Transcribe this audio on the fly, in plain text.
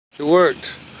It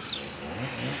worked.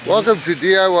 Welcome to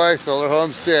DIY Solar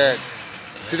Homestead.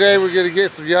 Today we're going to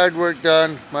get some yard work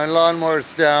done. My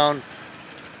lawnmower's down.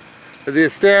 The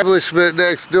establishment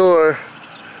next door,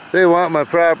 they want my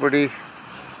property.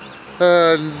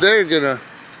 They're going to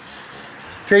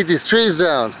take these trees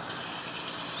down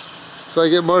so I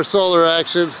get more solar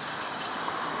action.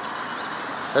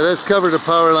 And that's covered the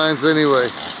power lines anyway.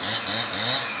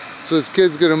 So this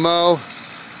kid's going to mow.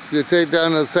 He's going to take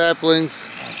down those saplings.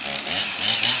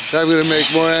 I'm going to make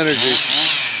more energy.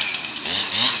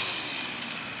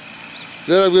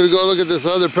 Then I'm going to go look at this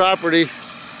other property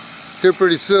here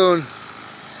pretty soon.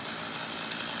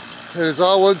 And it's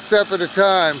all one step at a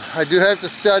time. I do have to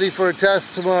study for a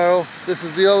test tomorrow. This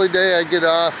is the only day I get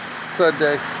off,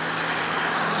 Sunday.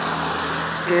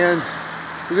 And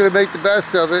we're going to make the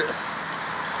best of it.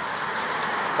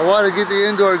 I want to get the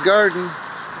indoor garden,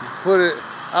 put it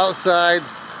outside,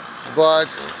 but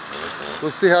we'll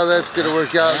see how that's going to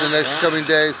work out in the next coming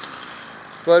days.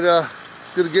 But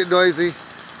it's going to get noisy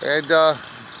and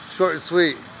short and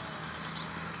sweet.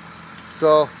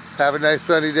 So have a nice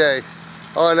sunny day.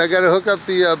 Oh, and I got to hook up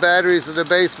the batteries in the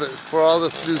basement for all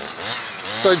this new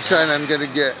sunshine I'm going to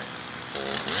get.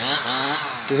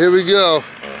 So here we go.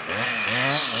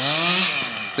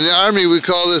 In the Army we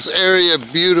call this area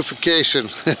beautification.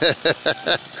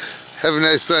 Have a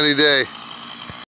nice sunny day.